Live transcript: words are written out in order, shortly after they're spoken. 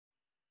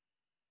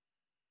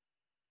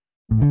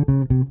What's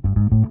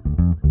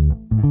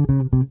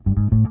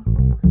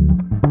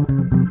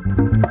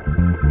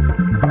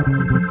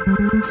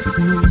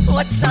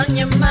on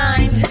your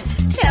mind?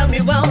 Tell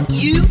me, won't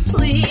you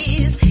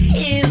please?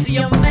 Is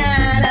your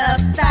man a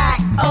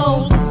fat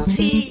old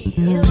tease?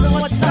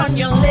 What's on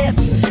your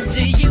lips?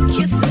 Do you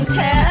kiss and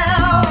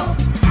tell?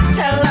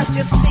 Tell us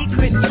your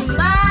secret, you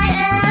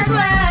might as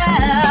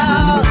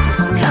well.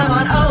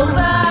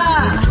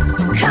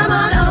 Come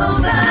on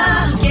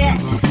over,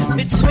 get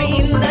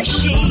between the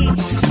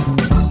sheets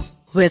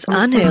with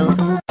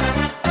Anil.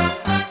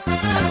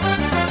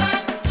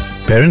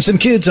 Parents and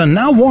kids are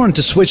now warned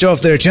to switch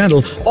off their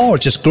channel or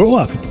just grow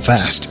up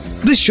fast.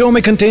 This show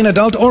may contain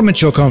adult or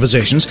mature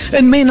conversations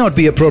and may not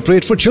be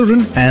appropriate for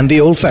children and the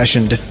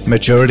old-fashioned.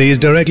 Maturity is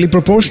directly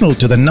proportional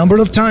to the number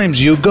of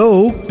times you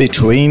go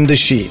between the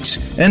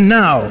sheets. And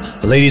now,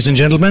 ladies and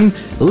gentlemen,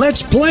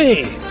 let's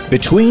play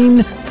Between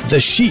the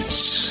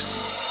Sheets.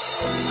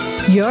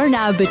 You're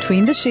now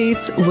Between the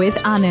Sheets with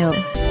Anil.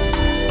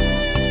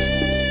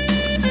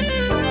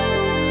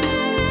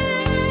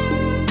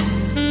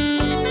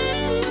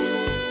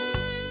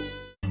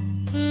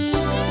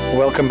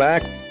 Welcome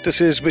back. This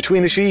is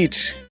Between the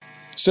Sheets.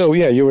 So,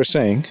 yeah, you were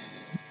saying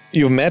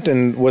you've met,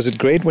 and was it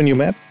great when you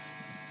met?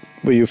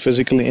 Were you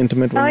physically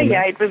intimate when you met?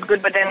 Yeah, it was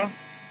good, but then,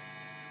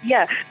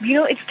 yeah,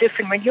 it's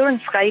different. When you're on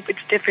Skype,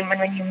 it's different.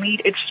 When you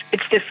meet, it's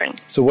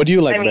different. So what do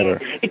you like better?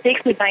 It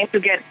takes me time to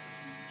get...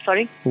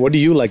 Sorry? What do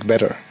you like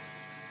better?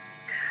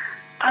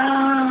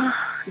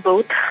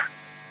 Both.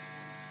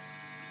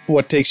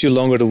 What takes you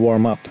longer to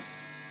warm up?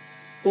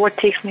 What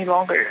takes me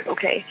longer?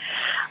 Okay.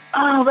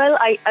 Well,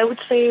 I would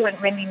say when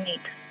we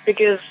meet,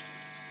 because,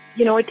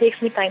 it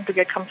takes me time to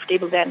get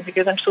comfortable then,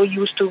 because I'm so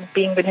used to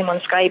being with him on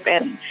Skype,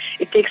 and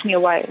it takes me a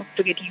while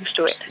to get used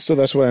to it. So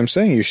that's what I'm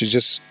saying. You should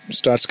just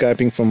start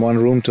Skyping from one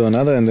room to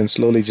another and then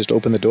slowly just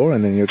open the door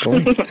and then you're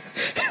going.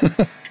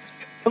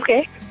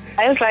 Okay.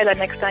 I'll try that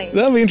next time.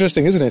 That'll be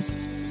interesting, isn't it?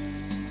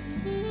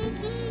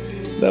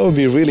 That would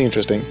be really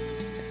interesting.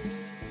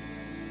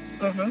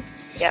 Mm-hmm.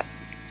 Yeah.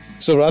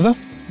 So Radha,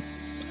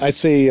 I'd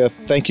say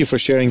thank you for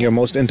sharing your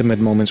most intimate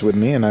moments with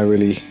me, and I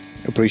really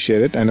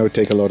appreciate it. I know it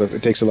takes a lot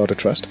of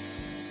trust.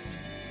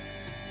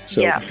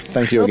 So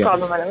thank you again. No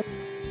problem, Anil.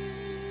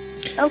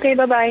 Okay,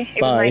 bye-bye.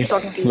 It was nice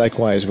talking to you.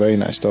 Likewise, very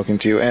nice talking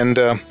to you. And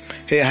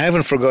hey, I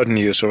haven't forgotten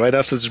you, so right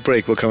after this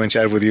break, we'll come and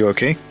chat with you,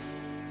 okay?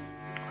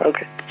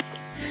 Okay.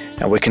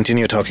 And we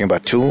continue talking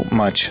about too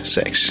much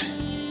sex,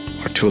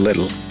 or too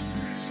little.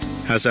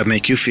 How's that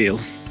make you feel?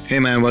 Hey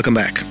man, welcome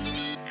back.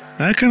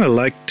 I kind of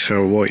liked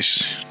her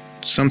voice.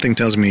 Something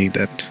tells me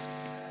that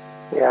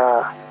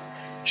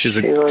she's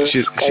a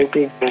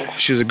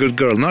good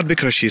girl. Not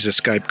because she's a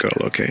Skype girl,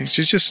 okay?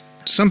 She's just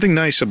something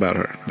nice about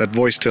her. That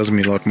voice tells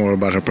me a lot more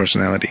about her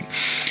personality.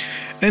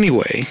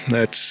 Anyway,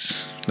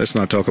 let's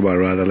not talk about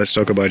Radha. Let's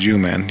talk about you,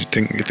 man. You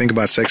think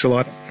about sex a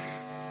lot?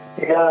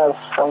 Yeah,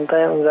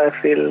 sometimes I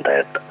feel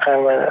that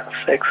I'm a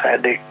sex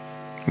addict.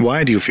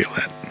 Why do you feel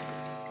that?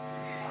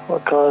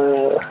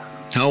 Because...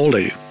 How old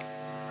are you?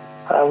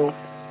 I'm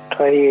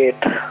 28.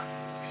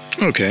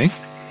 Okay.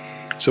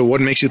 So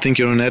what makes you think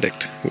you're an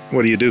addict?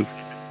 What do you do?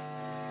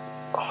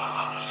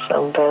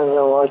 Sometimes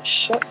I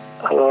watch a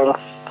lot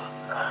of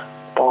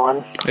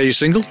porn. Are you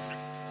single?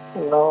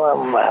 No,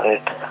 I'm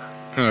married.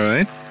 All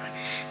right.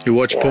 You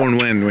watch porn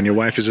when your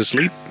wife is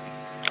asleep?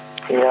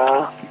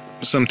 Yeah.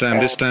 Sometime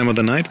this time of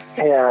the night?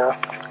 Yeah.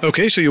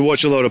 Okay, so you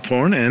watch a lot of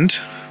porn, and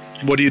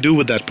what do you do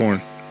with that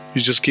porn?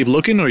 You just keep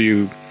looking, or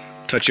you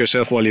touch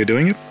yourself while you're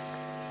doing it?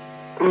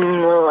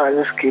 No, I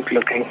just keep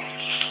looking.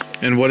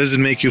 And what does it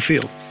make you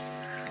feel?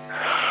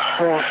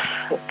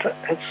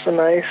 It's a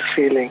nice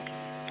feeling.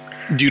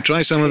 Do you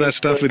try some of that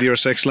stuff with your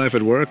sex life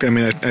at work? I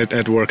mean,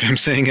 at work, I'm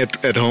saying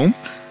at home?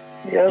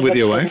 Yeah, with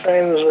your wife?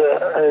 Sometimes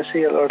I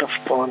see a lot of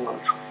porn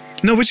also.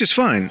 No, which is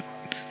fine.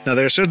 Now,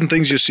 there are certain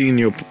things you see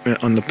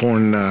on the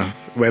porn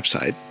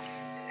website.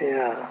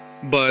 Yeah.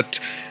 But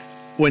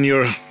when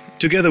you're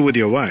together with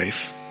your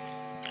wife,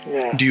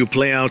 do you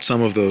play out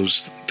some of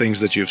those things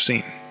that you've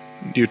seen?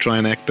 Do you try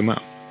and act them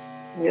out?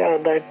 Yeah,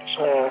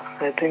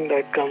 I think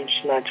that comes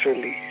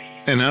naturally.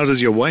 And how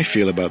does your wife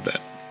feel about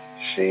that?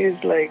 She's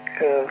like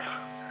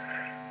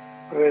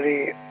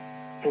very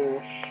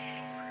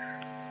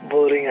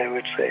boring, I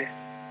would say.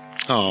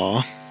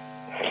 Aww.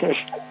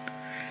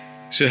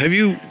 So have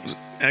you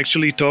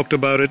actually talked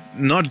about it,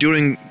 not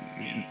during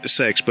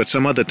sex, but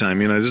some other time?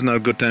 This is not a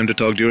good time to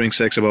talk during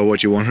sex about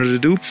what you want her to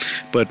do,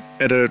 but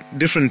at a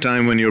different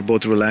time when you're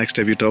both relaxed,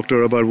 have you talked to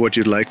her about what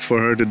you'd like for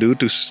her to do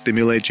to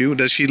stimulate you?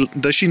 Does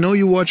she know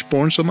you watch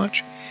porn so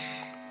much?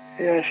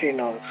 Yeah, she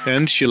knows.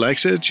 And she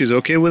likes it? She's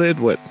okay with it?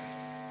 What?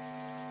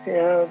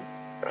 Yeah,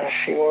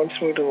 she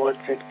wants me to watch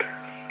it.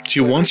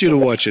 She wants you to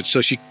watch it,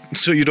 so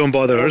you don't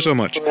bother her so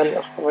much?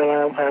 When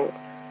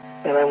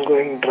I'm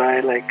going dry,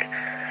 like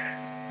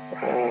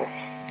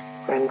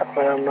when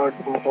I'm not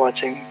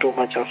watching too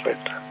much of it.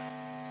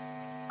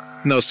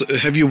 No, so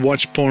have you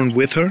watched porn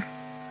with her?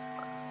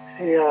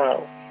 Yeah.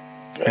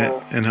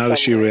 And how does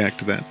she react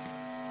to that?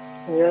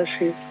 Yeah,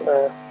 she's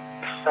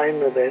fine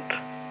with it.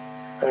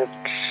 But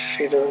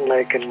she doesn't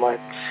like it much.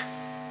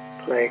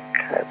 Like,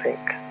 I think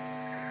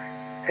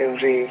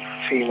every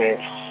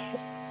female.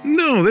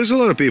 No, there's a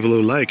lot of people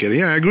who like it.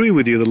 Yeah, I agree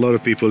with you that a lot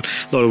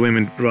of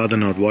women rather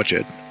not watch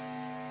it.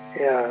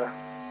 Yeah.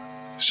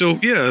 So,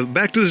 yeah,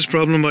 back to this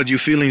problem about you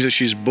feeling that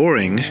she's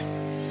boring.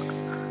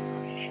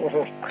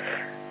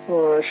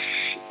 Well,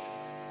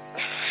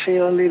 she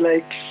only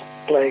likes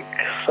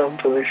some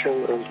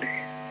positions only.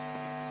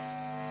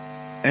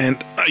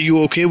 And are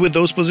you okay with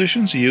those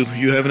positions? You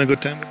having a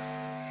good time?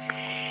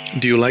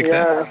 Do you like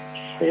that?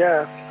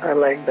 Yeah, I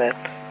like that.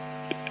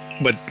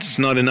 But it's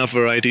not enough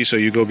variety, so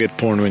you go get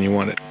porn when you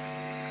want it.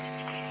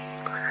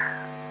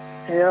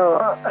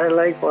 Yeah, I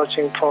like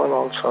watching porn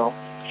also.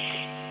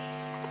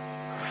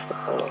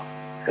 So,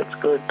 it's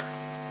good.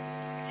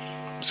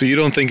 So you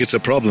don't think it's a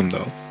problem,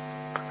 though?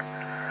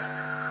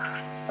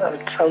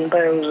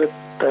 Sometimes it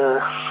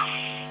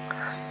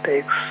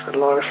takes a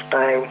lot of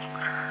time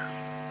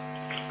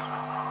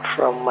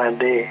from my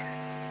day.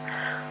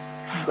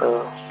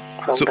 So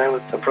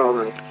sometimes it's a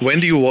problem. When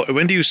do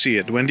you see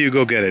it? When do you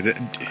go get it?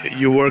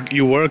 You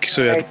work.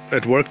 So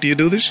at work, do you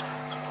do this?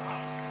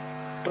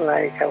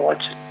 Like I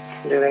watch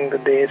it during the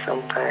day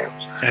sometimes.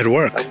 At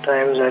work.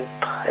 Sometimes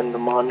in the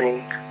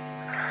morning,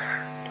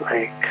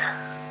 like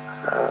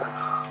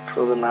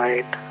through the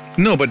night.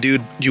 No, but do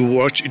you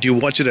watch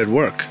it at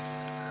work?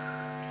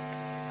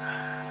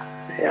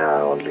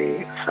 Yeah,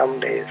 only some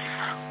days.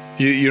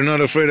 You're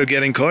not afraid of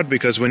getting caught?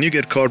 Because when you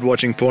get caught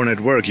watching porn at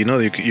work, you know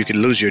you could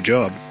lose your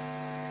job.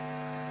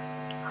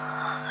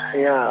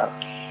 Yeah,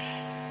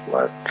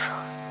 but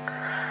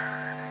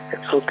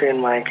it's okay in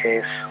my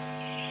case.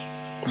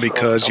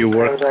 Because you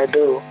work. Sometimes I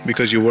do.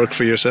 Because you work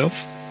for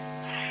yourself?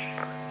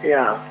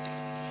 Yeah.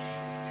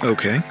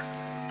 Okay.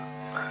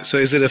 So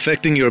is it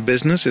affecting your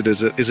business?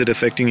 Is it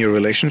affecting your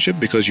relationship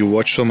because you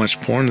watch so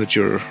much porn that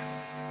you're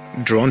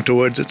drawn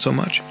towards it so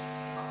much?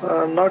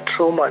 Not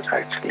so much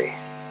actually.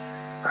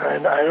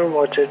 I don't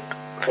watch it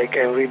like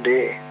every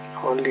day.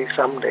 Only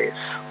some days.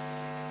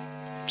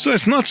 So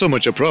it's not so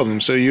much a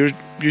problem. So you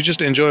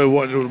just enjoy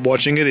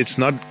watching it. It's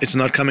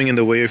not coming in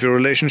the way of your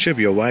relationship.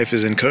 Your wife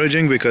is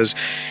encouraging because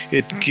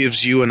it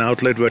gives you an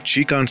outlet where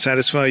she can't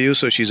satisfy you.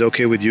 So she's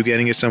okay with you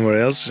getting it somewhere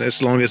else,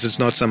 as long as it's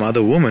not some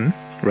other woman,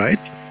 right?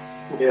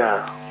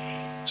 Yeah.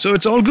 So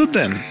it's all good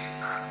then.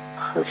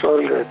 It's all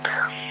good.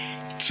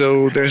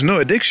 So there's no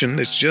addiction.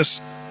 It's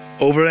just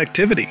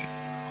overactivity.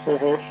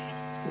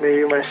 Mm-hmm.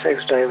 Maybe my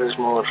sex drive is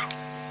more.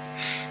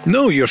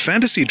 No, your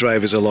fantasy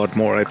drive is a lot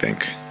more, I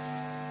think.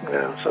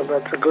 Yeah, so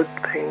that's a good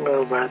thing or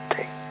a bad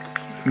thing?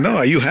 No,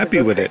 are you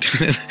happy with it?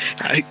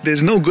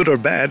 There's no good or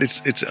bad.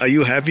 It's are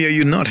you happy or are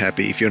you not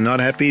happy? If you're not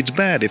happy, it's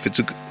bad. If it's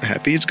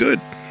happy, it's good.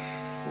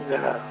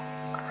 Yeah.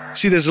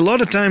 See, there's a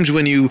lot of times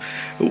when you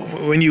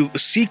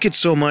seek it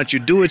so much, you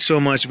do it so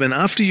much, but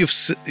after you've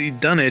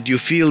done it, you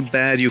feel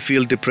bad, you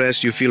feel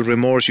depressed, you feel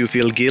remorse, you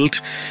feel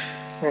guilt.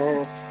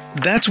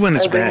 Mm-hmm. That's when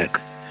it's bad.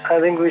 I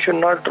think we should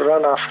not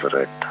run after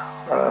it.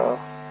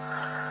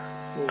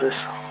 This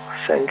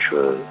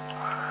sensual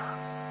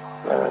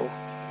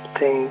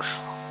things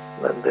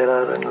that there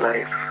are in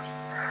life.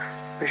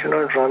 We should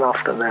not run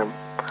after them.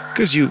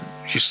 Because you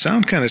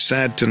sound kind of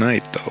sad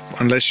tonight, though,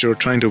 unless you're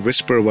trying to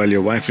whisper while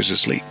your wife is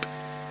asleep.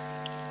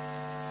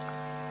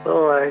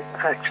 No, I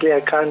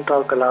can't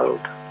talk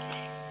aloud.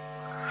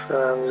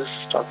 So I'm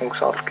just talking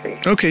softly.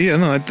 Okay, yeah,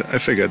 no, I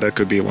figured that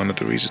could be one of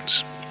the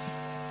reasons.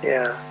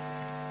 Yeah.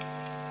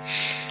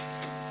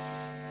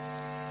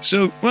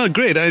 So, well,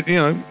 great. I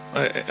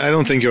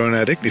don't think you're an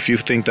addict. If you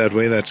think that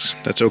way,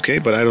 that's okay.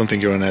 But I don't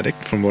think you're an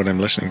addict, from what I'm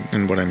listening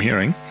and what I'm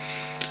hearing.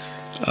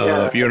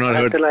 You're not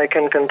hurt. Until I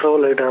can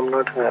control it, I'm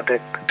not an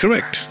addict.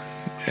 Correct.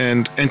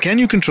 And can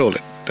you control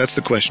it? That's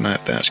the question I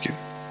have to ask you.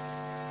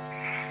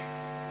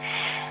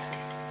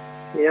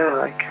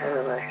 Yeah, I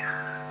can.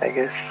 I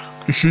guess.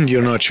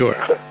 You're not sure.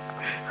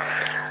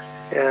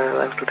 Yeah,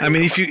 I have to. I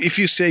mean, if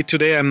you say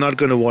today I'm not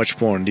going to watch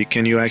porn,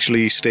 can you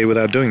actually stay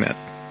without doing that?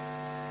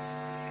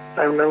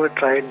 I've never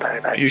tried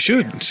that. Actually. You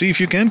should. See if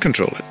you can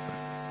control it.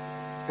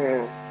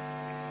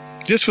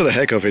 Just for the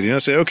heck of it,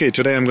 say, okay,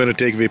 today I'm going to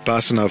take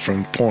Vipassana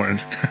from porn.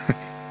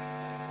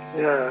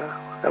 Yeah,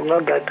 I'm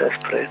not that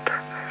desperate.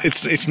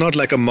 It's not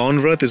like a Maun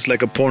Vrat, it's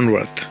like a porn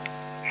vrat.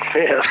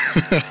 Yeah.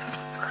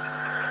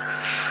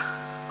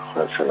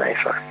 That's a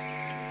nice one.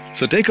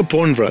 So take a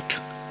porn vrat.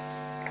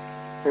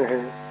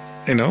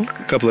 Mm-hmm. A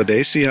couple of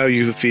days, see how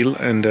you feel.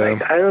 And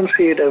I don't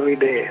see it every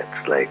day.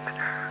 It's like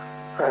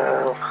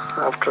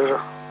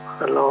after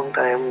a long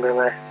time,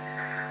 then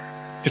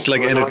it's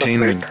like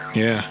entertainment.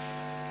 Yeah.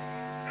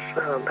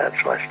 So that's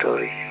my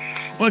story.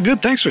 Well,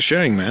 good. Thanks for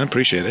sharing, man.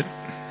 Appreciate it.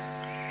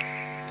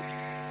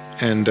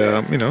 And,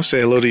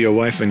 say hello to your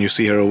wife when you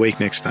see her awake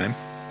next time.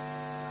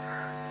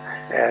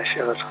 Yeah,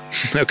 sure.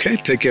 Okay,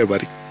 take care,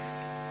 buddy.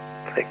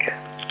 Take care.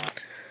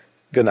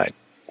 Good night.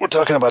 We're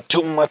talking about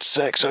too much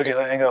sex. Okay,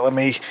 hang on. Let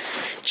me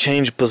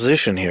change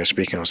position here,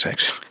 speaking of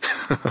sex.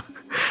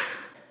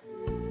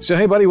 So,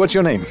 hey, buddy, what's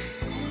your name?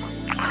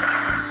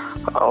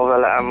 Oh,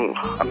 well, I'm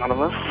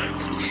anonymous.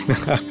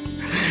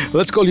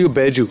 Let's call you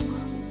Beju.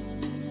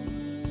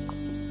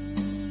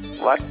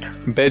 What?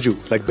 Beju,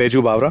 like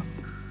Beju Bawra.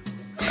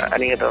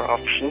 Any other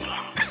option?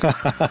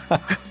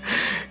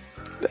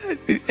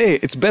 Hey,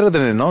 it's better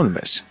than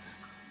anonymous.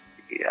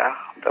 Yeah,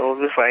 that will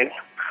be fine.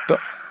 तो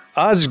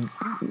आज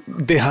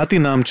देहाती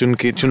नाम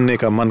चुनने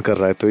का मन कर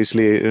रहा है, तो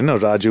इसलिए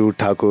राजू,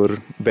 ठाकुर,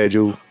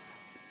 बैजू.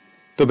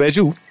 तो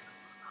Baiju.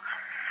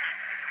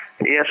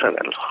 Yes,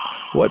 Anil.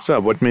 What's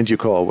up? What made you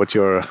call? What's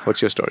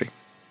your story?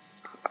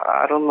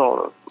 I don't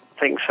know.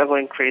 Things are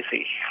going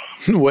crazy.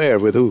 Where?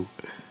 With who?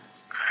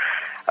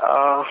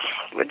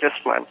 With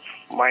just my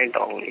mind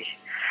only.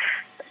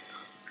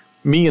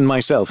 Me and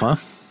myself, huh?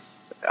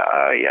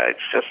 Yeah,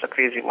 it's just a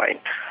crazy mind.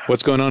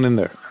 What's going on in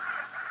there?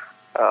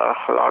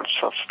 Lots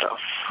of stuff.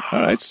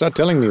 All right, start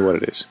telling me what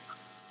it is.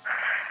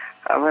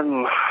 I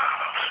mean,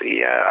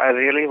 see, I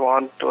really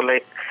want to,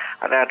 like,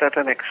 rather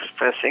than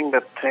expressing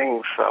the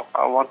things,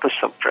 I want to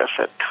suppress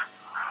it.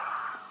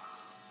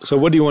 So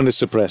what do you want to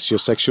suppress? Your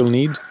sexual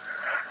need?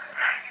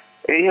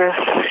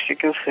 Yes, you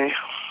can say.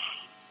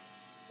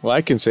 Well,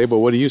 I can say, but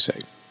what do you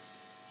say?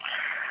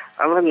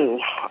 I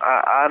mean,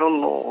 I don't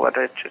know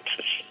whether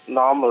it's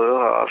normal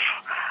or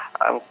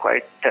I'm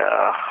quite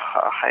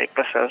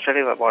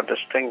hypersensitive about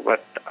this thing,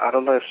 but I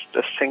don't know if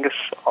this thing is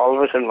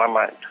always in my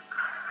mind.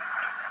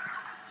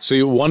 So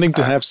you wanting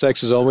to have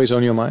sex is always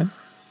on your mind?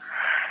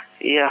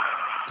 Yeah.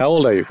 How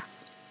old are you?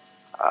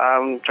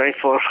 I'm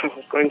 24,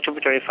 going to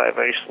be 25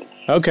 very soon.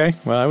 Okay,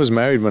 well, I was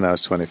married when I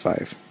was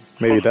 25.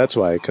 Maybe that's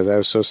why, because I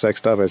was so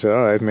sexed up. I said,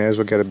 all right, may as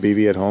well get a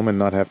BV at home and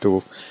not have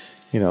to,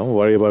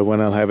 worry about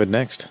when I'll have it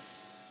next.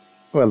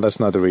 Well, that's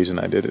not the reason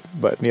I did it,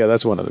 but yeah,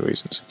 that's one of the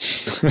reasons.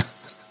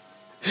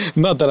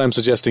 Not that I'm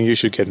suggesting you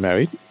should get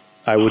married.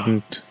 I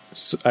wouldn't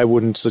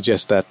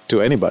suggest that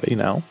to anybody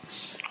now.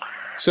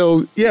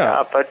 So,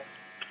 yeah. But,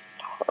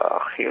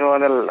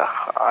 Anil,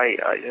 I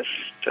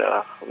just,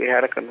 we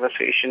had a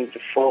conversation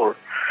before,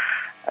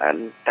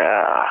 and,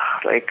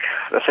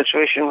 the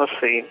situation was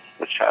same,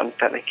 which I'm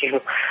telling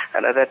you,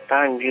 and at that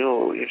time,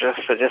 you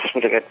just suggest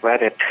me to get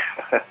married.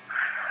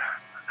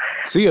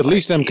 See, at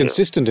least I'm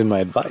consistent in my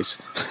advice.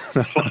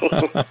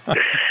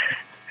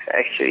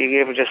 Actually, you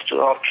gave me just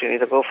two options.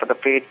 Either go for the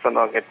paid or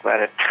not get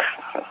married.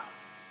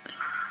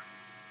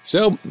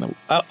 So,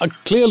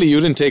 clearly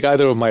you didn't take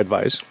either of my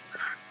advice.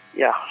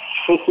 Yeah.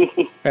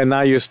 And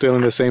now you're still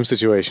in the same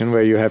situation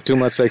where you have too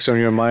much sex on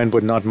your mind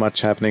but not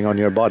much happening on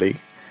your body.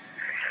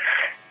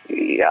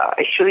 Yeah,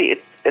 actually,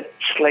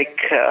 it's like,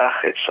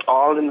 it's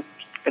all in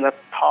the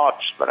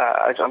thoughts, but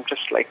I'm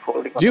just like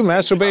holding on. Do you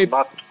masturbate?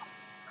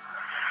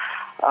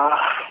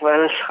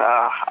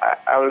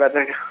 I would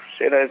rather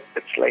say that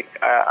it's like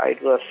I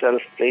do a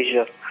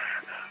self-pleasure.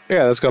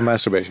 Yeah, that's called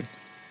masturbation.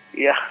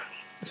 Yeah.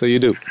 So you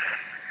do?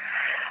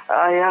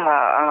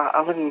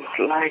 I mean,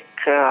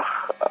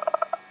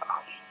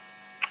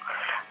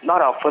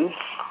 not often,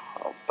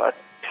 but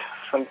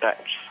sometimes.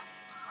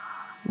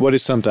 What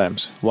is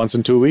sometimes? Once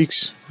in 2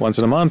 weeks? Once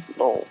in a month?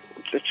 No,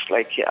 it's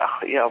like,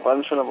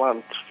 once in a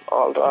month.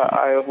 Although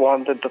I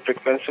wanted the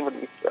frequency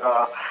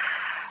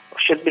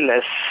should be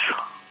less.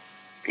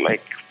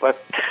 But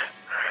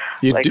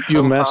you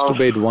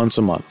masturbate once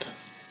a month?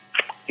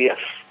 Yes.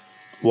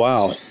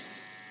 Wow.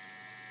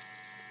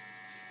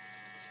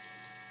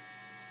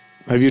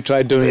 Have you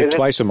tried doing it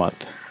twice a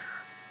month?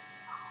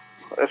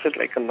 Is it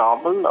like a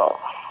normal or?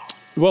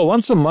 Well,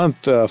 once a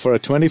month for a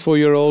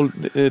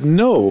 24-year-old,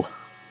 no.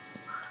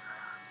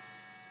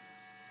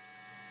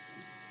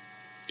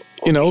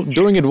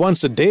 Doing it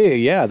once a day,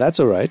 yeah, that's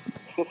all right.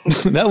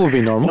 That would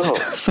be normal. No,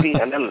 see,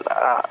 Anil,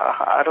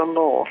 I don't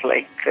know,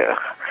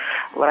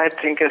 what I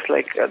think is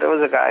there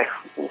was a guy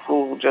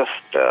who just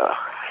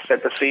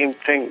said the same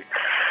thing.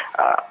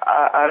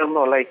 I don't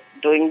know,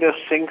 doing this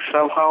thing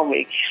somehow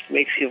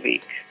makes you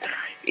weak.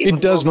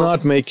 It does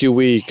not make you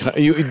weak.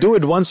 You do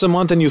it once a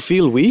month and you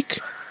feel weak?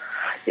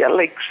 Yeah,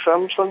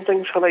 some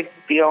things are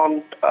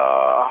beyond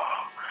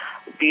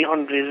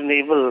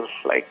reasonable.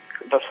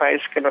 The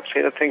science cannot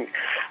say the thing,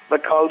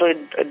 but although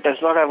it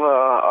does not have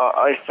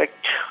a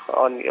effect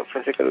on your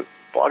physical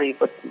body,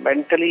 but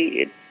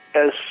mentally it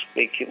does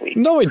make you weak.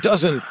 No, it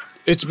doesn't.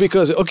 It's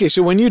because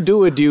so when you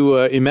do it, you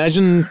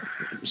imagine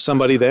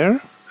somebody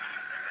there.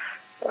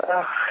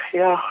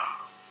 Yeah.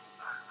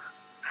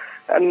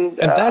 And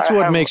that's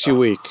what makes you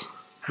weak,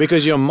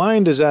 because your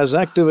mind is as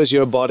active as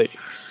your body.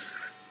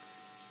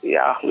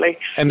 Yeah,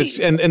 and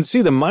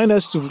see, the mind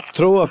has to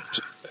throw up.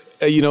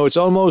 It's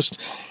almost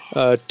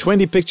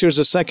 20 pictures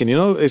a second.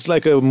 It's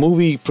like a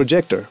movie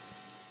projector,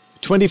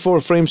 24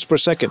 frames per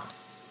second,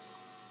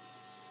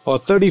 or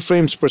 30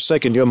 frames per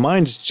second. Your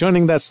mind's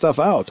churning that stuff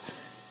out.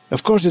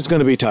 Of course, it's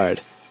going to be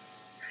tired.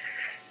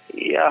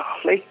 Yeah,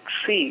 the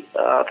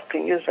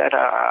thing is that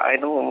I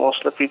know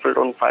most of the people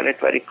don't find it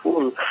very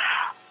cool,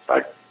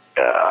 but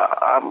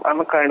I'm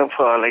a kind of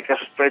a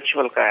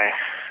spiritual guy.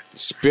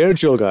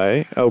 Spiritual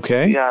guy,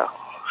 okay. Yeah,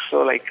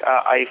 so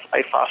I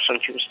fast on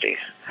Tuesdays.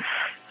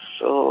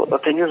 So the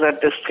thing is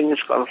that this thing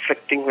is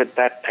conflicting with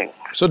that thing.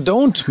 So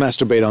don't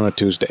masturbate on a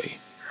Tuesday.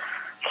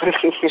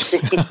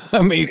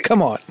 I mean,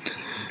 come on.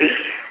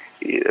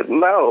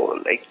 No,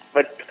 like,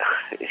 but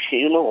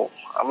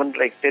I mean,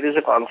 like, there is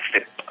a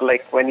conflict.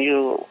 Like when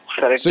you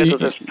surrender to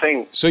this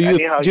thing. So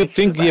you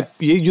think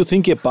you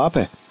think ये पाप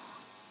है?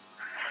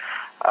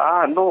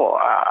 No,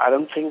 I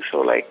don't think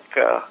so. Like,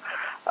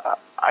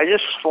 I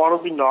just want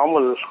to be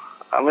normal.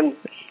 I mean,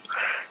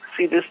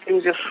 see, this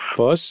thing just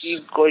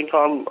keep going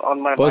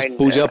on my mind.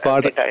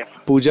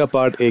 पूजा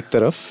पाठ एक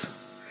तरफ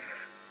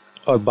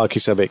और बाकी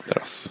सब एक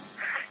तरफ.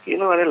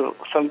 Anil,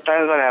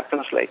 sometimes what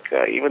happens, like,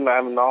 even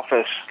I'm in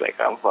office, like,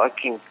 I'm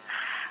working,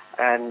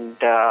 and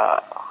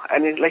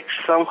it, like,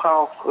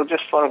 somehow,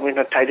 just for a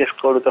minute, I just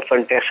go to the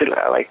fantasy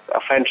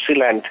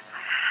land,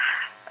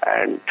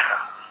 and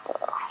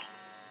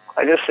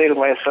I just say to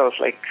myself,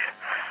 like,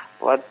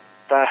 what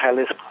the hell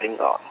is going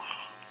on?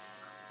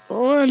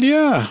 Well,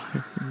 yeah.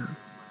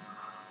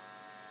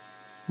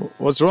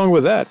 What's wrong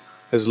with that?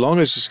 As long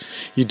as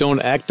you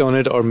don't act on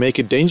it or make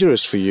it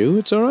dangerous for you,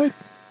 it's all right.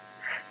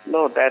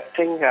 No, that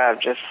thing I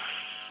just,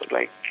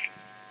 like,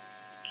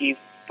 keep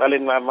well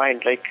in my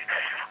mind. Like,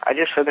 I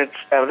just said that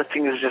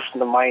everything is just in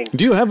the mind.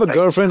 Do you have a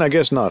girlfriend? I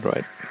guess not,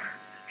 right?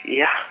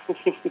 Yeah.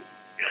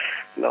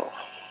 No.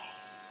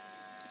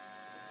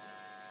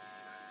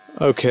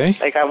 Okay.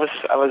 Like, I was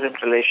in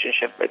a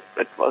relationship. It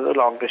was a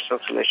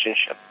long-distance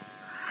relationship.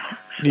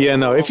 Yeah,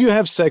 no, if you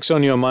have sex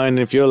on your mind,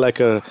 if you're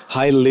like a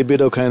high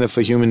libido kind of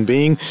a human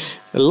being,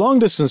 a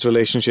long-distance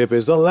relationship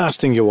is the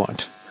last thing you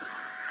want.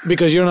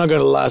 Because you're not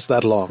going to last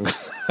that long.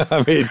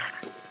 I mean,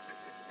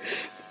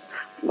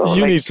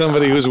 you need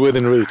somebody who's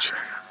within reach.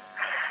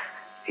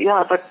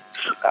 Yeah, but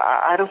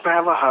I don't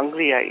have a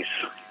hungry eyes,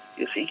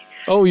 you see.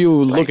 Oh, you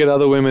look at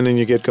other women and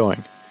you get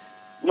going.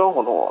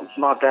 No,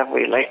 not that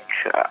way. Like,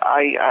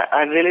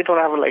 I really don't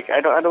have, like, I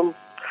don't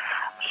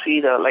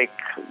see the, like,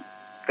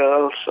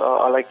 girls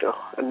like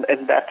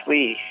in that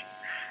way.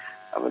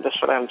 I mean, that's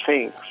what I'm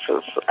saying.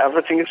 So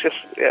everything is just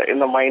in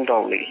the mind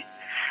only.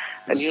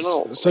 And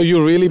so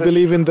you really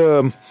believe in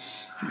the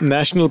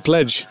national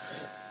pledge?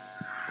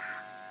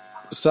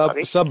 Sab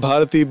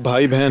Bharati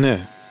bhai behan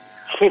hai.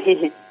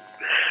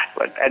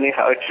 But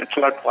anyhow, it's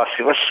not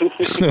possible.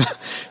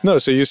 No,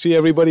 so you see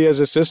everybody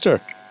as a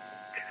sister?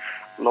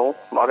 No,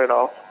 not at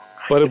all.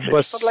 But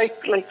it's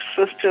not like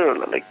sister.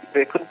 Like,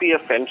 there could be a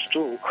friends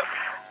too.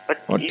 But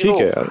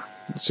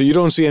so you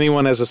don't see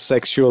anyone as a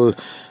sexual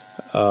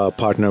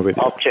partner with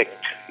you?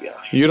 Object, yeah.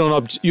 You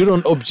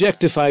don't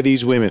objectify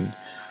these women?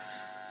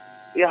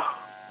 Yeah.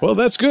 Well,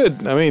 that's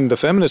good. I mean, the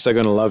feminists are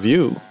going to love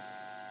you.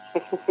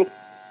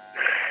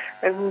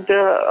 And,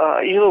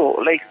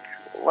 like,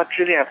 what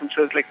really happens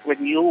is, like,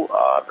 when you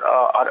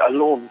are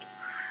alone,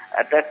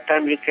 at that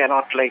time you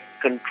cannot, like,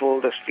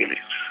 control these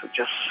feelings.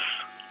 Just,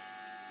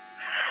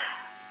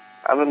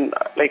 I mean,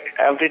 like,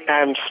 every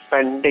time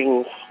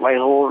spending my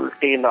whole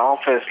day in the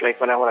office, like,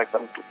 whenever I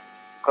come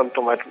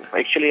to my room.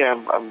 Actually,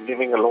 I'm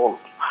living alone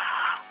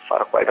for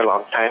quite a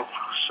long time.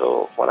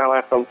 So whenever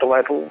I come to my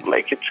room,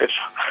 like, it's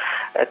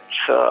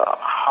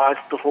hard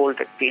to hold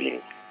that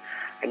feeling.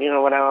 And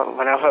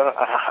whenever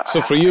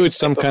so for you, it's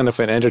some kind of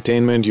an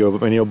entertainment.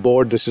 When you're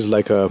bored, this is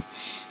like a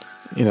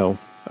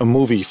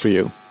movie for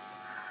you.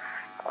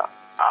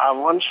 I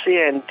won't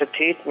say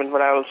entertainment,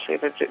 but I will say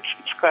that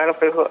it's kind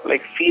of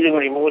like feeling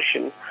an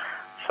emotion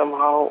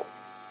somehow.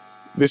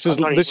 This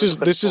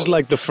is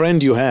like the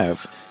friend you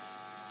have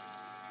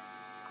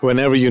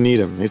whenever you need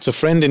him. It's a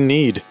friend in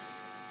need.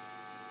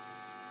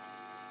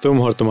 Tum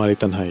aur tumhari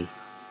tanhai.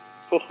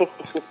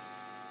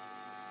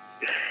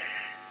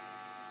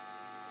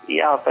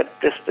 Yeah, but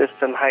this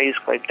tanhai is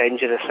quite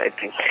dangerous, I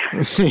think.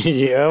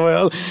 Yeah,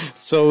 well,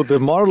 so the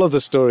moral of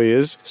the story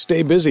is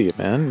stay busy,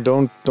 man.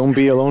 Don't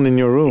be alone in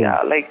your room.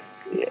 Yeah, like,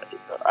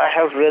 I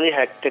have really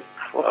hectic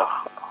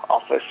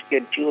office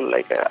schedule.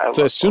 Like,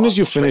 so as soon as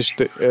you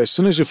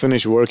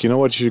finish work, you know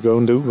what you should go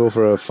and do? Go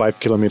for a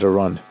 5-kilometer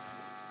run.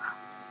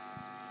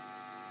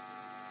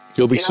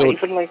 You'll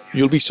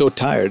be so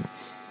tired.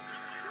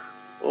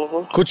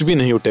 कुछ भी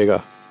नहीं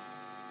उठेगा.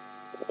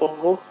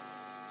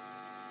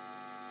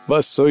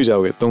 बस सो ही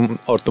जाओगे तुम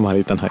और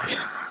तुम्हारी तन्हाई.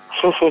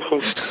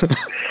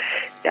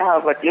 Yeah,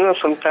 but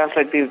sometimes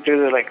like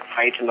there's like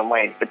fight in the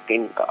mind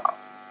between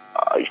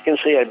you can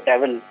say a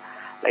devil,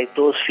 like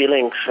those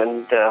feelings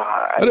and.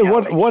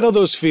 What are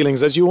those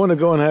feelings? That you want to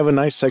go and have a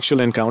nice sexual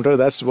encounter?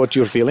 That's what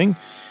you're feeling.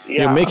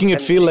 Yeah, you're making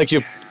it feel like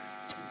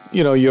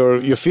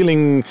you're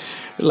feeling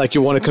like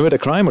you want to commit a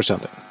crime or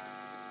something.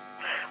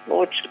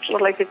 No, it's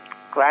not like a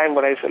crime,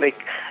 but I say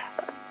like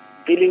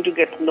feeling to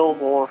get no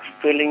more,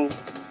 feeling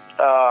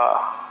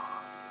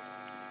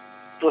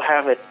to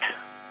have it.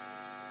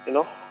 You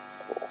know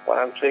what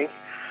I'm saying?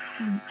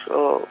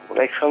 So,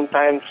 like,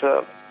 sometimes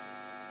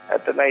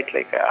at the night,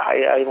 like,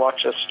 I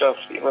watch the stuff,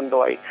 even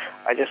though I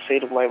just say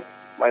to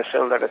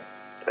myself that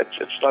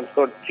it's not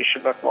good, you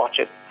should not watch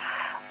it.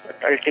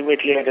 But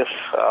ultimately, I just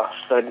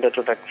surrender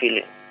to that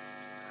feeling.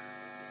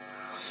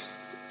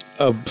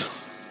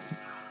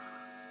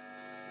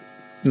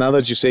 Now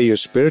that you say you're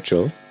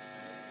spiritual,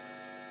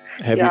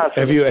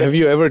 have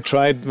you ever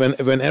tried,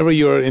 whenever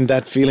you're in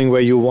that feeling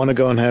where you want to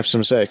go and have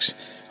some sex,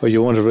 or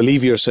you want to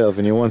relieve yourself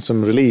and you want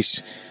some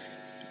release,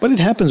 But it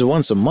happens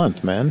once a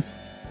month, man.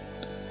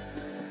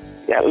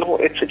 Yeah, no,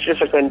 it's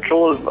just a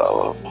control.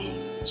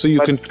 So you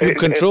But can you it-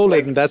 control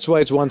it's it, and that's why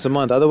it's once a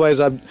month. Otherwise,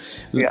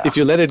 Yeah. if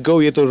you let it go,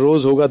 ye to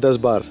roz hoga 10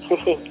 bar.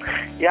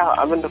 Yeah,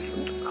 I mean,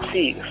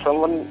 see,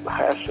 someone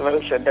has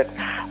well said that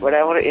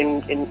whatever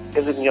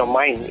is in your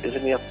mind, is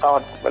in your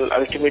thought, will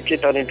ultimately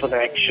turn into an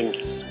action.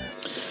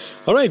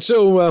 All right,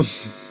 so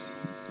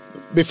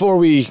before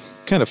we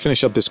kind of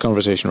finish up this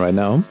conversation right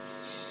now,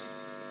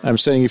 I'm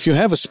saying if you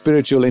have a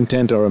spiritual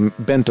intent or a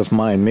bent of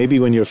mind, maybe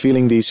when you're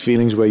feeling these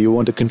feelings where you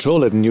want to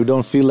control it and you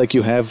don't feel like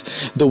you have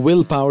the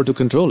willpower to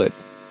control it,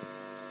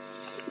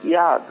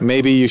 Yeah,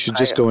 maybe you should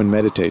just go and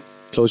meditate.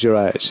 Close your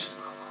eyes.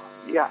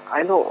 yeah,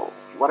 I know.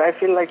 What I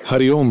feel like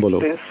Hari Om bolo.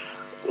 is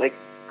like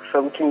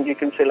something you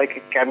can say like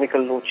a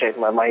chemical locha in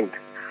my mind.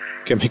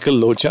 Chemical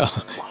locha.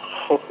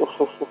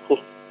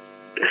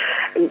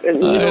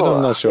 And,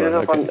 I'm not sure.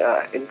 There's one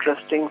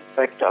interesting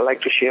fact I'd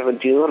like to share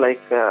with you.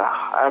 Like,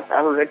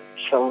 I've read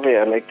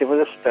somewhere, like, there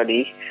was a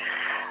study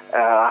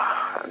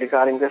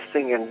regarding this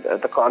thing, and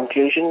the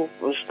conclusion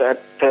was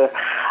that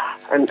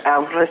an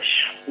average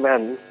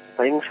man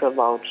thinks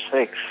about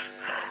sex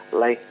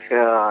like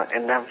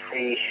in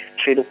every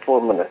 3 to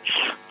 4 minutes.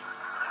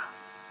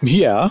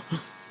 Yeah.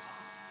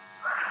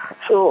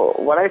 So,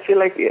 what I feel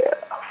like,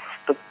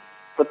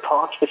 the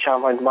thoughts which are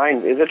in my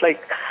mind, is it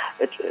like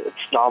it's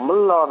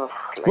normal or?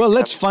 Like Well,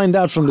 let's find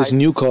out from this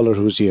new caller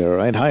who's here,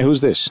 right? Hi,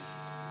 who's this?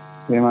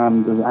 Hey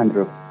man, this is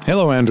Andrew.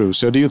 Hello, Andrew.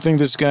 So do you think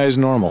this guy is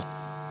normal?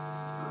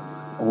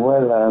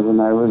 Well, when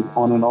I was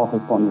on and off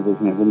his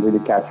conversation, I didn't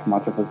really catch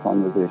much of his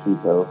conversation,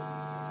 so...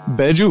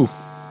 Beju,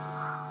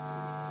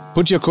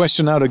 put your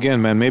question out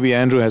again, man. Maybe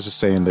Andrew has a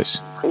say in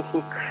this.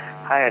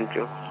 Hi,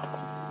 Andrew.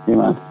 Hey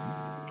man.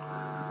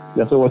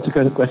 Yeah, so what's the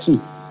kind of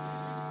question?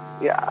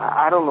 Yeah,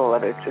 I don't know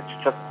whether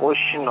it's a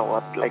question or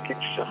what. Like,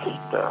 it's just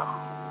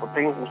a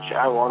thing which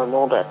I want to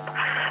know that,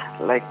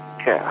 like,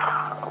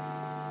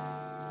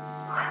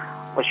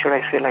 what should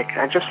I say? Like,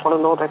 I just want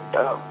to know that,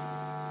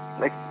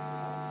 like,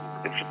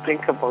 if you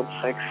think about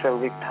sex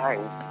every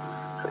time,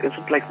 so is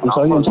it like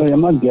normal? I'm sorry,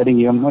 I'm not getting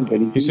you.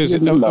 He says,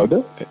 Can you get a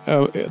little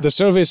louder? the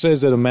survey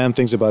says that a man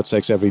thinks about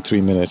sex every 3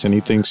 minutes, and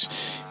he thinks,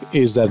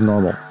 is that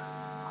normal?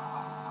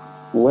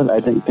 Well, I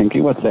think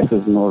thinking about sex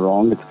is no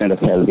wrong. It's kind of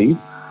healthy.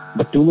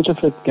 But too much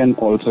of it can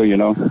also,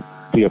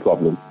 be a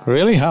problem.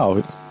 Really?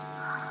 How?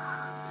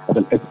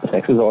 If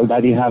sex is all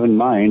that you have in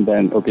mind,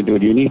 then, okay,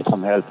 dude, you need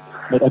some help.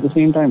 But at the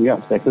same time, yeah,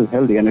 sex is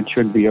healthy and it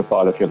should be a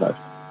part of your life.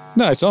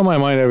 No, it's on my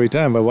mind every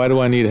time, but why do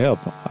I need help?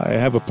 I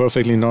have a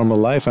perfectly normal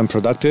life. I'm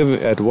productive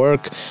at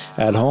work,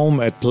 at home,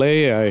 at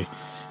play. I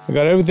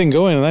got everything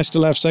going, and I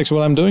still have sex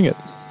while I'm doing it.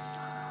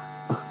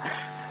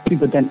 See,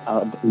 but then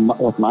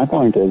what my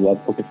point is that,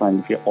 okay, fine,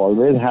 if you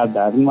always have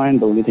that in mind,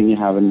 the only thing you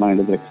have in mind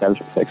is like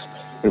self-sex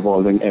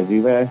revolving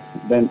everywhere,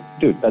 then,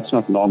 dude, that's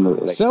not normal.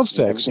 Like,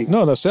 Self-sex?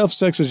 No, the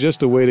self-sex is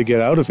just a way to get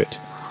out of it.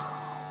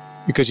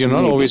 Because you're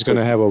not always going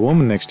to have a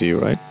woman next to you,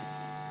 right?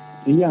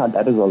 Yeah,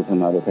 that is also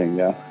another thing,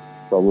 yeah,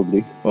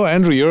 probably. Oh,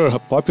 Andrew, you're a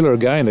popular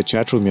guy in the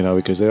chat room,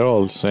 because they're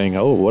all saying,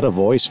 oh, what a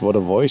voice, what a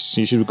voice.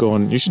 You should go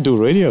on, you should do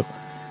radio.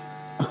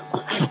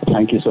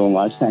 Thank you so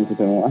much.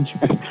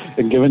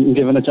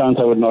 Given a chance,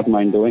 I would not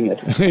mind doing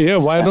it. Yeah,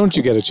 why don't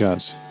you get a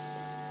chance?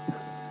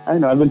 I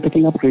know, I've been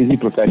picking up crazy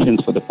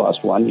professions for the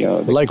past 1 year.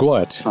 Like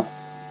what?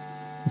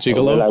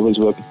 Gigolo?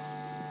 Well,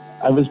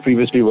 I was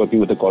previously working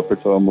with a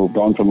corporate firm, moved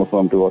on from a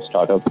firm to a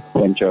startup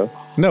venture.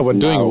 No, but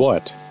doing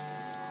what?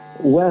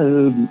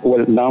 Well,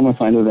 now my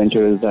final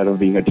venture is that of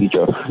being a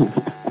teacher.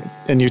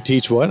 And you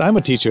teach what? I'm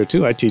a teacher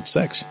too. I teach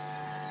sex.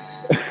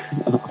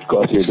 Of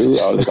course you do.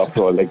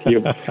 After all,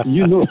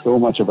 you know so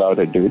much about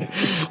it, dude.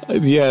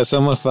 Yeah,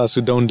 some of us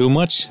who don't do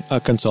much are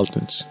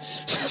consultants.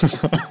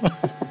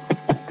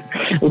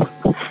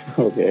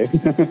 Okay.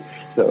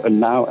 So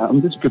now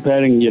I'm just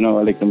preparing,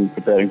 I'm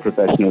preparing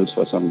professionals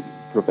for some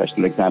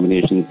professional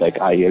examinations like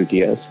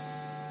IELTS.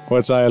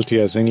 What's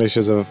IELTS? English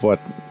is a what?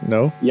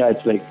 No? Yeah,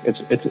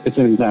 it's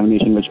an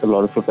examination which a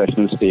lot of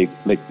professionals take,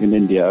 like in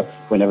India,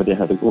 whenever they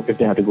have to go, if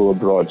they have to go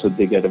abroad, so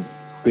they get a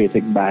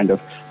basic band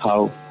of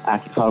how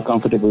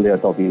comfortable they are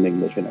talking in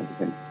English and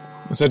everything.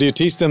 So do you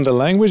teach them the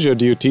language, or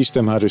do you teach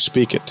them how to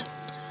speak it?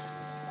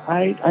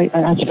 I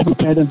actually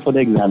prepare them for the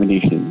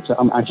examination. So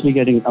I'm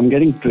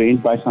getting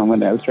trained by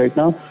someone else right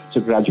now.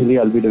 So gradually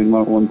I'll be doing my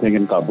own thing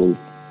in Kabul.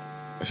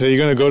 So you're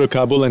going to go to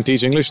Kabul and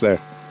teach English there?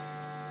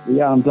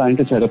 Yeah, I'm planning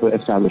to set up an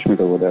establishment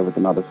over there with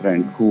another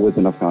friend who was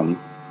in Afghanistan.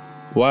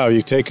 Wow,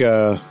 you take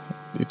a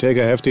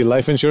hefty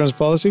life insurance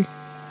policy?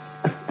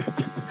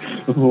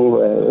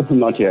 Well,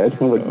 not yet.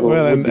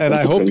 Well,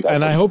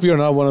 and I hope you're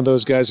not one of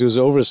those guys who's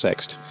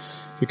oversexed,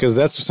 because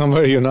that's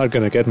somewhere you're not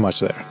going to get much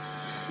there.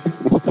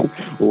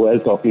 Well,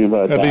 talking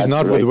about at least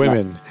not with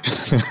women.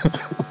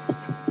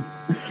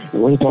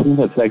 We're talking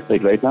about sex.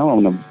 Like right now,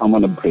 I'm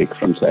on a break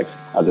from sex.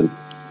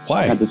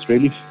 Why? I had this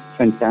really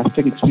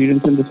fantastic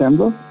experience in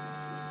December.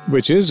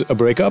 Which is a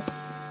breakup?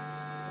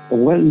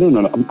 Well,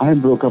 no. I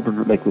broke up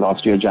like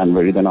last year,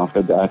 January. Then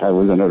after that, I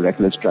was on a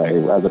reckless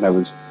drive. I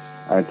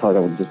thought I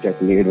would just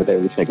get laid with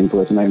every second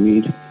person I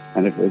meet.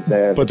 and it was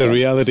there. But the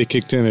reality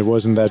kicked in. It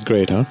wasn't that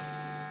great, huh?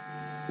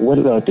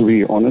 Well, to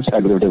be honest, I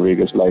lived a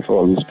Vegas life for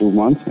almost 2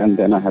 months, and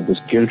then I had this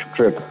guilt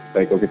trip,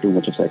 like, okay, too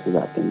much of sex is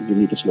happening. You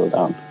need to slow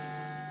down.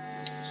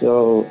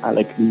 So,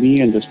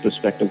 me and this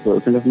prospective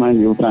girlfriend of mine,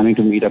 we were planning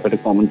to meet up at a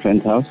common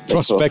friend's house.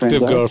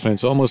 Prospective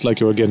girlfriends, almost like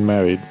you were getting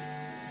married.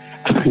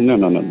 No.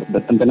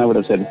 And then I would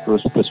have said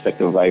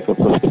prospective wife or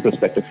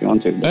prospective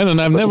fiance. And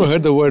I've never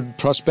heard the word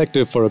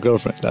prospective for a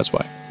girlfriend. That's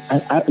why.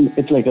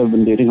 It's like I've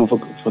been dating her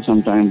for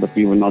some time, but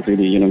we were not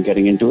really,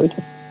 getting into it,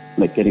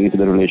 like getting into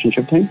the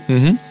relationship thing.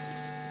 Mm-hmm.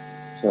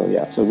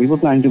 So we were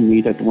planning to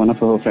meet at one of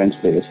her friend's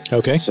place.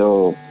 Okay.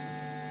 So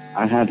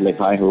I had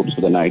high hopes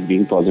for the night,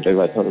 being positive.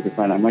 I thought, okay,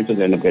 fine, I might just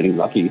end up getting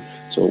lucky.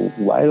 So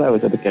while I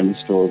was at the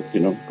chemist store,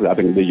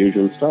 grabbing the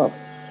usual stuff,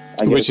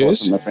 I get a call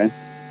from my friend.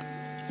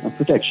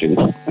 Protection.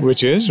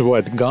 Which is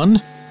what?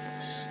 Gun?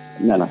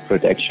 No,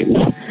 protection.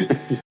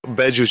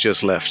 Beju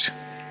just left.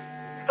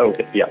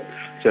 Okay, yeah.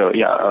 So,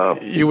 yeah.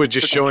 You were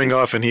just showing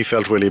off and he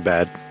felt really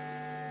bad.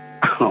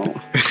 Oh.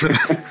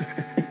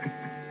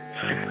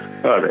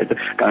 All right.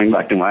 Coming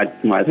back to my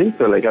thing.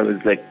 So, I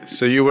was like...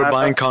 So you were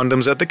buying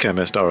condoms at the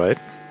chemist, all right?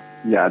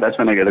 Yeah, that's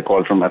when I get a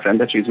call from my friend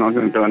that she's not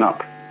going to turn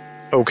up.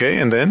 Okay,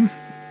 and then?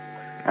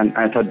 And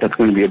I thought that's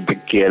going to be a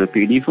big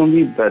KLPD for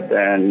me, but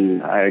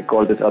then I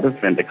called this other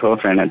friend, her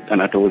friend,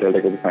 and I told her,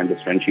 okay, find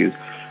this friend,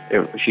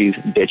 she's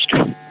ditched.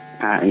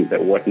 And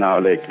what now,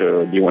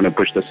 do you want to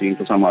push the scene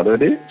for some other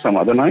day, some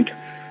other night?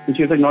 And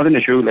she was like, not an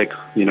issue,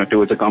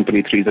 two is a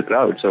company, three is a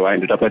crowd, so I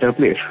ended up at her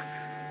place.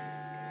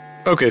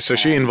 Okay, so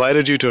she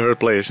invited you to her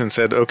place and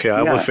said, okay,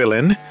 I will fill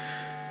in.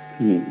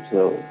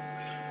 So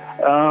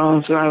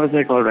I was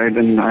like, all right,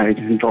 then I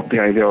dropped the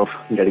idea of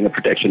getting a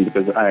protection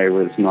because I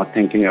was not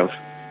thinking of,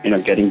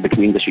 getting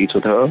between the sheets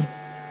with her.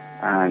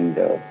 And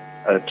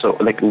so,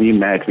 we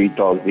met, we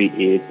talked, we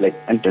ate,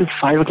 until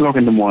 5 o'clock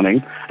in the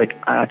morning.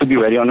 To be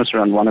very honest,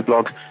 around 1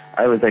 o'clock,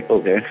 I was like,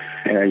 okay,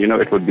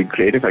 it would be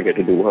great if I get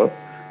to do her.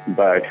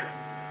 But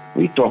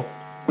we talked.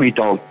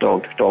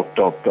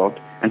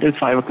 Until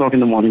 5 o'clock in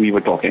the morning, we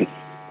were talking.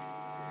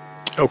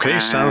 Okay,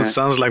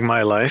 sounds like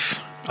my life.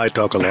 I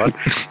talk a lot.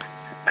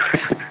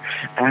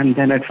 And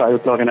then at 5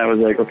 o'clock, and I was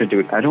like, okay,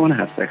 dude, I don't want to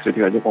have sex with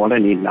you. All I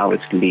need now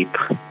is sleep.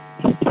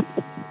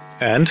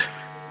 And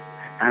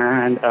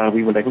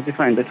we were like, okay,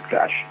 fine, let's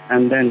crash.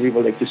 And then we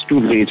were just too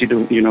lazy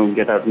to,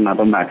 get out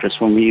another mattress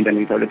for me. Then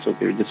we thought it's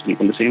okay, we just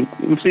sleep on the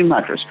same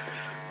mattress.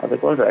 I was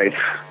like, all right.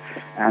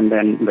 And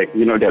then,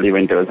 Delhi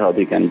winters, how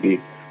they can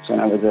be. So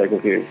I was like,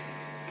 okay,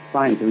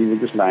 fine. So we were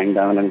just lying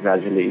down, and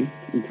gradually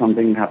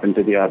something happened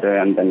to the other,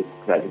 and then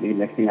gradually,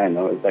 next thing I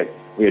know is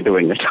we are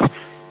doing it.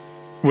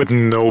 With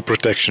no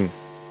protection.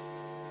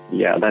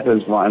 Yeah, that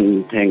was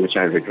one thing which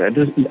I regret.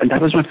 That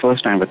was my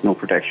first time with no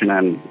protection,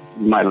 and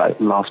my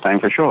last time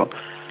for sure.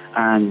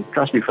 And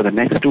trust me, for the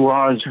next 2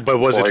 hours... But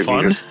was it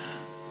fun?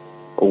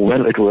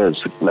 Well, it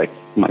was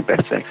my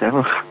best sex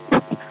ever.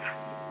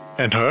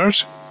 And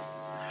hers?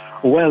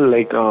 Well,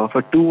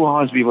 for 2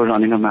 hours we were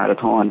running a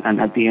marathon, and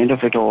at the end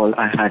of it all,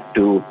 I had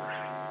to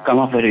come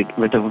up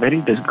with a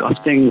very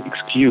disgusting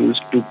excuse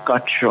to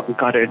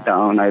cut it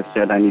down. I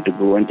said I need to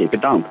go and take a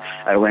dump.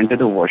 I went to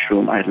the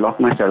washroom, I locked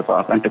myself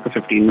up and took a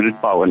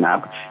 15-minute power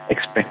nap,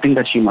 expecting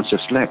that she must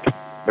have slept.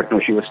 But no,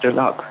 she was still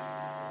up.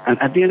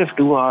 And at the end of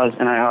 2 hours,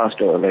 and I asked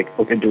her,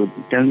 okay, dude,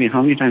 tell me,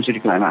 how many times did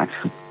you climax?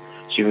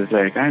 She was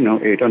like, I don't know,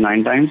 8 or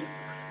 9 times.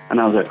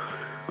 And I was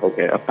like,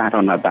 okay, a pat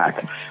on my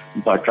back.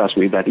 But trust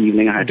me, that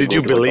evening I had to Did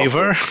you believe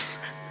her?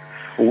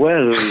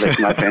 Well,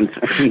 my friends...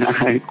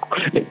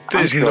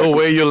 There's no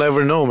way you'll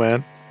ever know,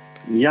 man.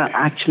 Yeah,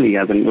 actually,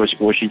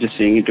 was she just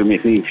saying it to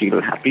make me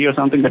feel happy or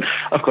something? But,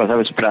 of course, I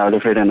was proud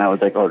of it, and I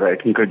was like, all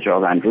right, good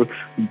job, Andrew.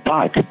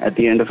 But at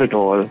the end of it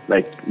all,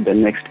 the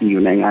next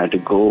evening, I had to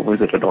go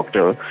visit a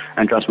doctor,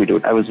 and trust me,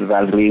 dude, I was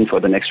Vaseline for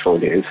the next 4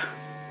 days.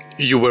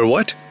 You were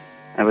what?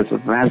 I was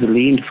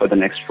Vaseline for the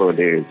next 4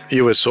 days.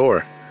 You were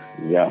sore?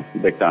 Yeah,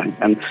 big time.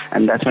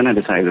 And that's when I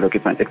decided, okay,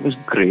 fine, it was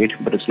great,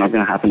 but it's not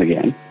going to happen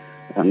again.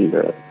 And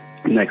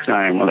next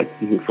time,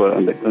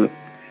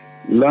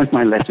 learned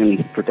my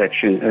lesson.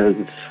 Protection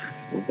is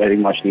very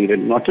much needed,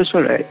 not just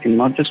for AIDS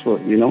or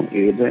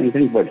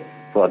anything, but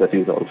for other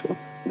things also,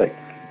 like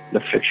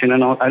the friction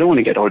and all. I don't want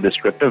to get all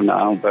descriptive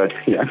now, but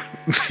yeah.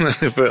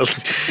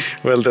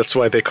 well, that's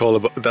why they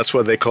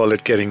call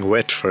it getting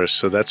wet first.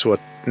 So that's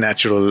what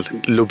natural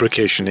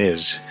lubrication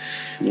is.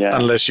 Yeah.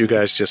 Unless you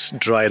guys just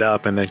dry it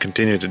up and then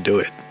continue to do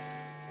it.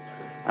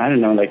 I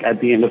don't know, at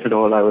the end of it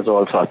all, I was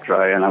all sucked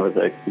dry, and I was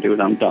like, dude,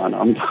 I'm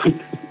done.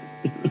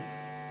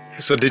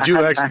 So did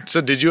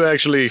you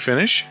actually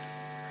finish?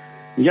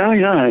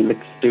 Yeah,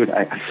 dude,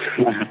 I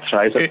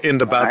tried. In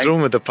the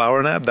bathroom with the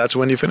power nap, that's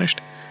when you finished?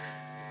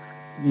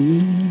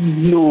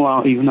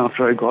 No, even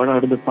after I got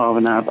out of the power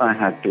nap, I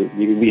had to.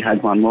 We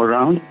had one more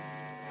round,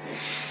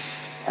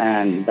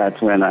 and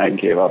that's when I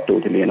gave up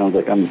totally, and I was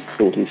like, I'm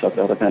totally sucked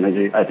out of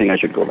energy. I think I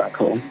should go back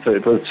home. So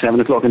it was 7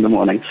 o'clock in the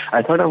morning.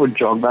 I thought I would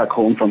jog back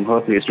home from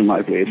her place to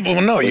my place.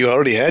 Well, no, you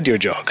already had your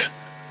jog.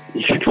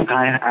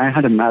 I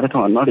had a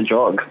marathon, not a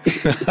jog.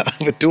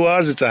 With 2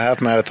 hours, it's a half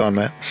marathon,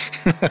 man.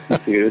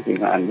 Seriously,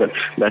 man. But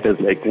that is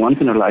like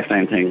once in a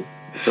lifetime thing.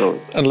 So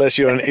unless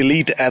you're an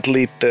elite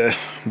athlete,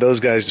 those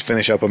guys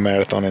finish up a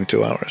marathon in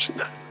 2 hours.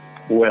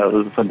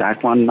 Well, for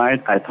that one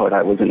night, I thought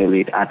I was an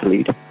elite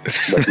athlete.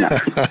 But no.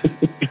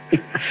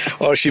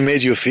 Or she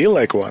made you feel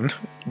like one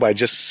by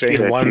just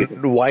saying one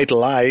white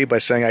lie by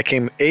saying, I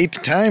came 8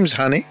 times,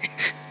 honey.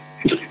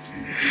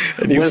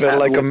 And you felt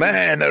like a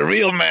man, a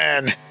real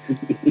man.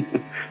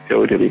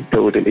 Totally.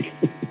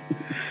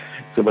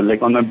 So, but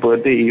like on my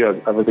birthday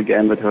eve, I was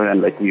again with her,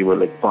 and like we were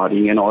like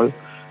partying and all.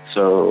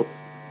 So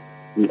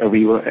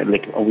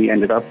we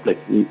ended up like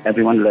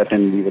everyone left,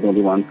 and we were the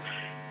only one.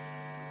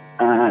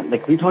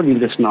 Like we thought we'll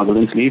just snuggle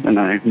and sleep, and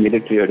I made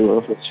it clear to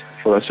her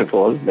first of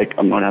all, like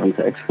I'm not having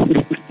sex.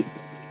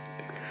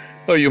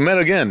 Oh, you met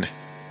again?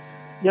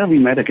 Yeah, we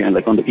met again,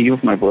 like on the eve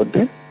of my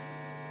birthday.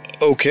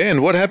 Okay,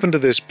 and what happened to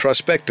this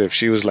prospective?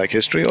 She was like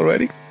history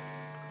already?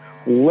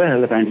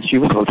 Well, apparently she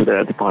was also there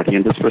at the party,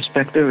 and this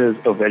prospective is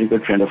a very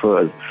good friend of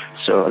hers.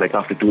 So, like,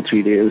 after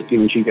 2-3 days,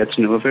 even she gets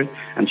to know of it,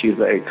 and she's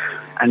like,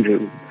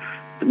 Andrew,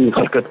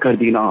 harkat kar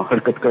dina.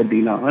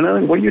 And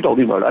I'm like, what are you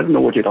talking about? I don't know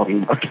what you're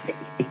talking about.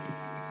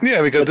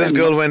 Yeah, because this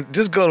girl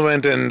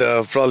went and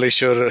probably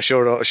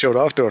showed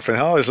off to her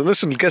friend. Oh, so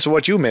listen, guess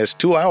what you missed?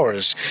 2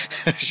 hours.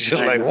 She's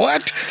like,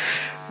 what?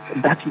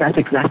 That's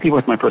exactly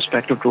what my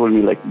prospective told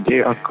me. Like,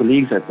 they are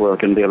colleagues at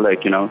work, and they're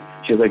like,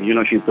 she's like,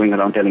 she's going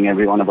around telling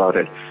everyone about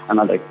it. And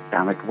I'm like,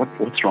 damn it,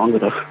 what's wrong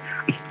with her?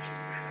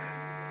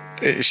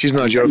 She's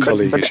not your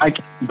colleague.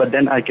 But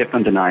then I kept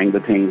on denying the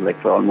thing, like,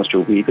 for almost a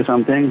week or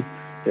something.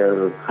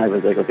 Till I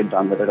was like, okay,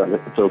 done with it. I was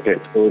like, it's okay,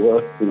 it's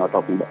over. We're not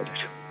talking about it.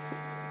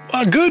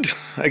 Well, good.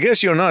 I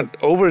guess you're not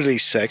overly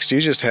sexed.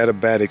 You just had a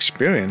bad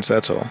experience,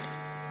 that's all.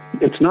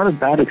 It's not a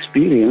bad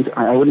experience.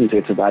 I wouldn't say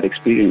it's a bad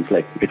experience.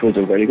 Like, it was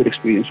a very good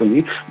experience for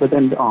me. But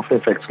then the after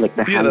effects, like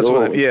the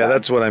hangover.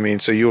 That's what I mean.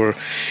 So you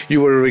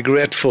were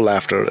regretful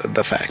after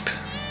the fact.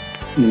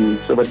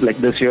 So, but like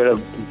this year,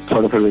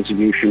 sort of a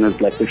resolution is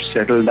like to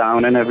settle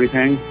down and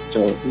everything.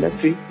 So let's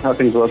see how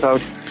things work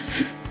out.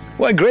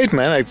 Well, great,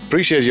 man. I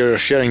appreciate your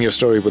sharing your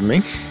story with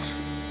me.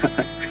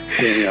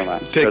 Yeah,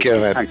 man. Take care,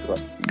 man. Thanks a lot.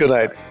 Good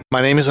night.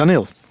 My name is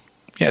Anil.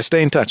 Yeah,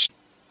 stay in touch.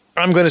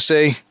 I'm going to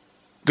say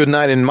good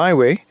night in my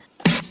way.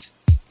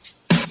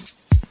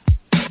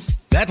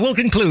 That will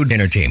conclude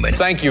entertainment.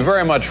 Thank you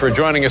very much for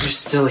joining us. You're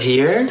still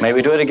here?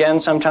 Maybe do it again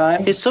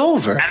sometime. It's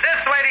over. And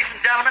this, ladies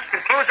and gentlemen,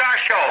 concludes our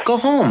show. Go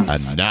home.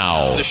 And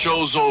now, the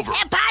show's over.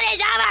 The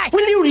party's over.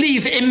 Will you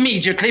leave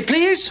immediately,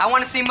 please? I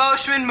want to see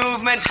motion,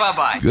 movement.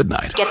 Bye-bye. Good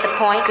night. Get the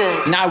point?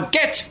 Good. Now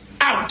get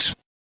out.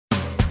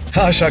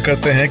 आशा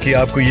करते हैं कि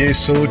आपको ये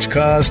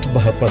सोचकास्ट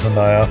बहुत पसंद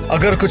आया।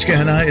 अगर कुछ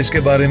कहना है इसके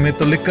बारे में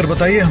तो लिखकर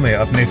बताइए हमें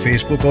अपने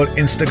फेसबुक और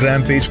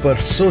इंस्टाग्राम पेज पर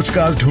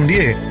सोचकास्ट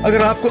ढूंढिए।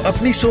 अगर आपको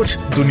अपनी सोच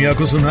दुनिया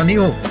को सुनानी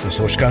हो तो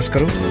सोचकास्ट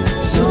करो।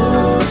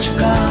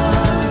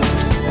 सोचकास्ट।